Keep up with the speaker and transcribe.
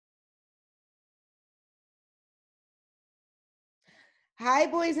Hi,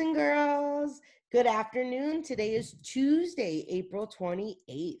 boys and girls. Good afternoon. Today is Tuesday, April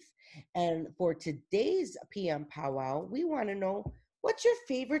 28th. And for today's PM powwow, we want to know what's your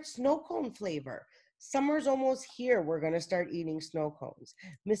favorite snow cone flavor? Summer's almost here. We're going to start eating snow cones.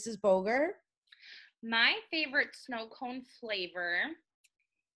 Mrs. Boger? My favorite snow cone flavor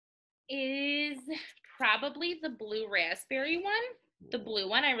is probably the blue raspberry one. The blue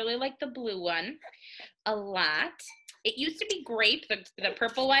one. I really like the blue one a lot. It used to be grape, the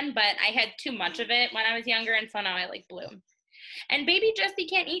purple one, but I had too much of it when I was younger, and so now I like blue. And baby Jesse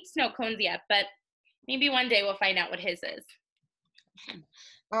can't eat snow cones yet, but maybe one day we'll find out what his is.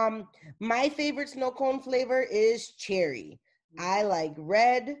 My favorite snow cone flavor is cherry. I like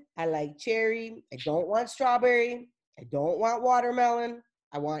red. I like cherry. I don't want strawberry. I don't want watermelon.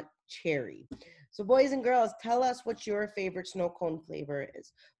 I want cherry. So, boys and girls, tell us what your favorite snow cone flavor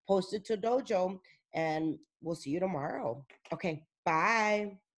is. Post it to Dojo, and we'll see you tomorrow. Okay,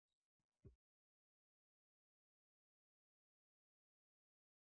 bye.